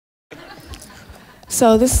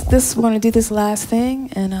So this we're gonna do this last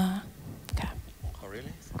thing, and okay. Oh really?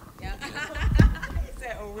 Yeah. He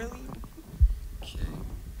said, oh really? Okay.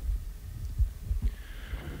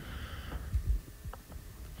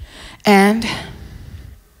 And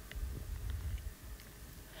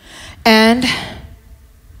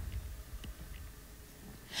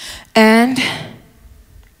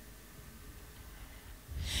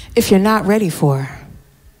if you're not ready for,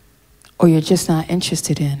 or you're just not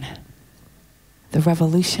interested in the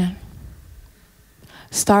revolution,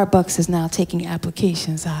 Starbucks is now taking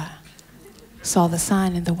applications. I saw the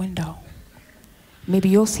sign in the window. Maybe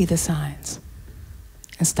you'll see the signs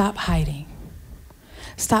and stop hiding.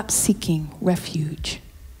 Stop seeking refuge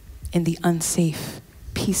in the unsafe,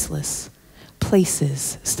 peaceless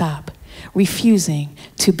places. Stop refusing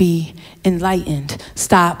to be enlightened.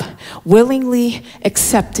 Stop willingly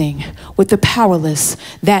accepting what the powerless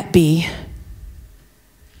that be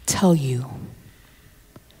tell you,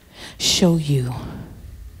 show you,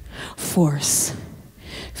 force,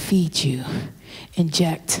 feed you,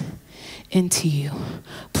 inject into you.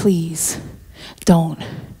 Please don't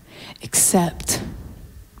accept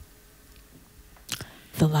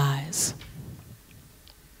the lies,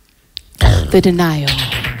 the denial,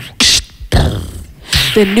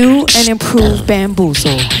 the new and improved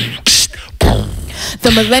bamboozle,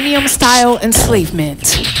 the millennium-style enslavement,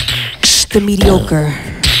 the mediocre,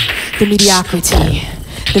 the mediocrity,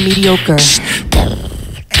 the mediocre.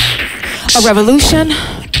 A revolution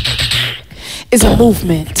is a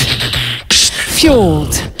movement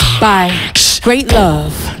fueled by great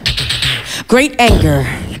love, great anger,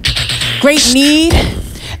 great need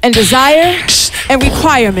and desire and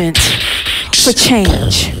requirement for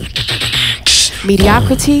change.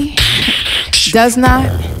 Mediocrity does not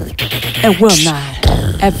and will not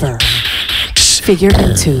ever figure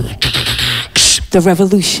into the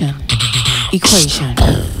revolution equation.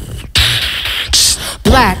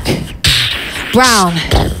 Black, brown,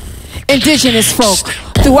 indigenous folk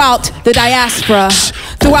throughout the diaspora,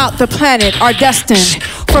 throughout the planet are destined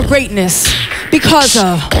for greatness because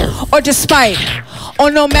of, or despite, or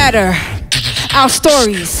no matter our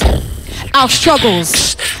stories, our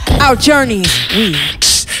struggles, our journeys, we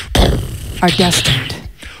are destined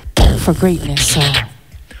for greatness. So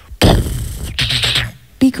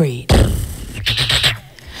be great.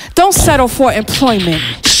 Don't settle for employment.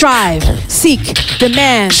 Strive, seek,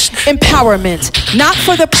 demand empowerment, not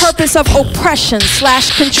for the purpose of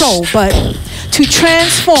oppression/control, but to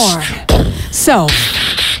transform self,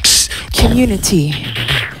 community,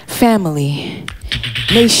 family,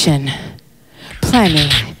 nation,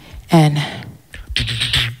 planet, and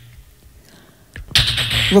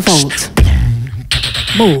revolt,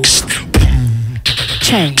 move,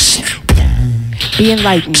 change, be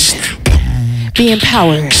enlightened, be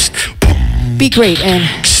empowered, be great, and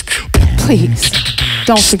please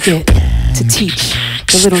don't forget to teach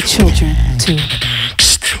the little children to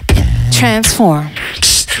transform,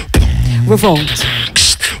 revolt,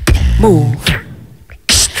 move,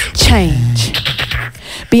 change,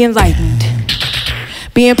 be enlightened,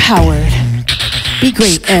 be empowered, be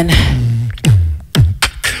great, and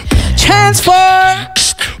transform,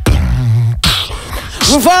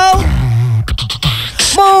 revolt,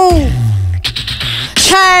 move,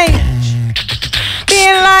 change, be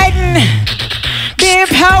enlightened, be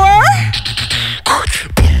empowered,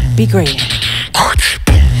 be great.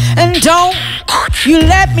 And don't you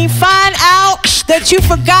let me find out that you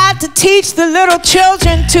forgot to teach the little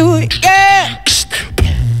children to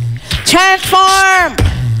transform,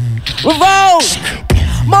 revolt,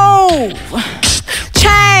 move,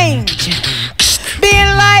 change, be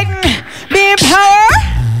enlightened, be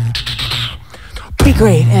empowered, be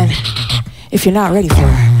great. And if you're not ready for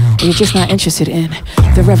it, or you're just not interested in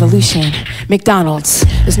the revolution, McDonald's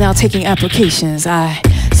is now taking applications. I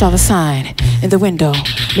saw the sign in the window.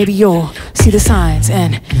 Maybe you'll see the signs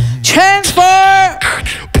and transfer,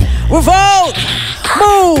 revolt,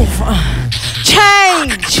 move,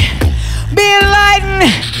 change, be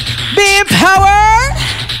enlightened, be empowered,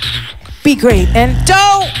 be great. And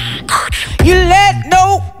don't you let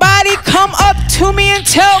nobody come up to me and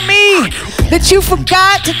tell me that you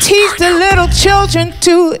forgot to teach the little children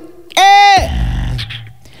to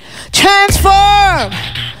transform,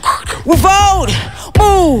 revolt,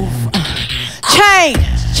 move,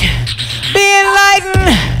 change, be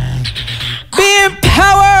enlightened, be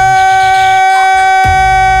empowered.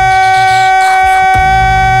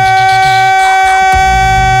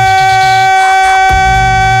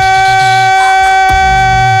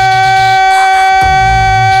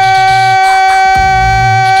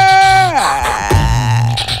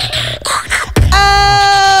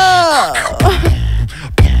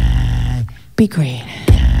 be great.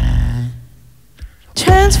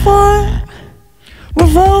 Transform,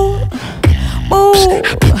 revolt, move,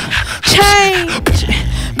 change,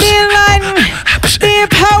 be enlightened, be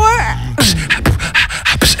empowered,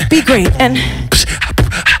 be great. And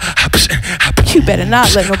you better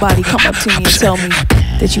not let nobody come up to me and tell me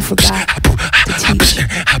that you forgot to teach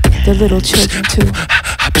the little children too.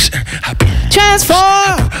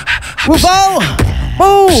 Transform, revolt,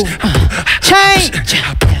 move, change,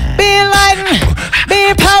 be enlightened, be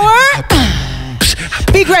empowered,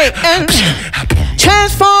 be great. And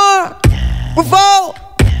transform, revolt,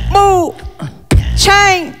 move,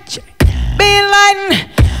 change, be enlightened,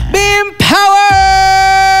 be empowered.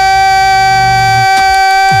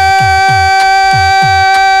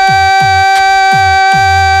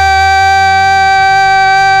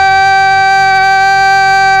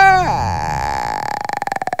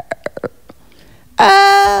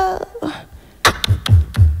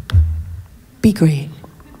 Be great.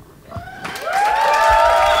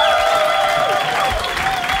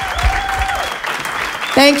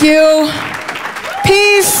 Thank you.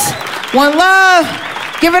 Peace. One love.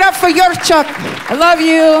 Give it up for Jurczok. I love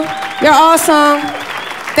you. You're awesome.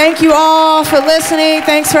 Thank you all for listening.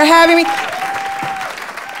 Thanks for having me.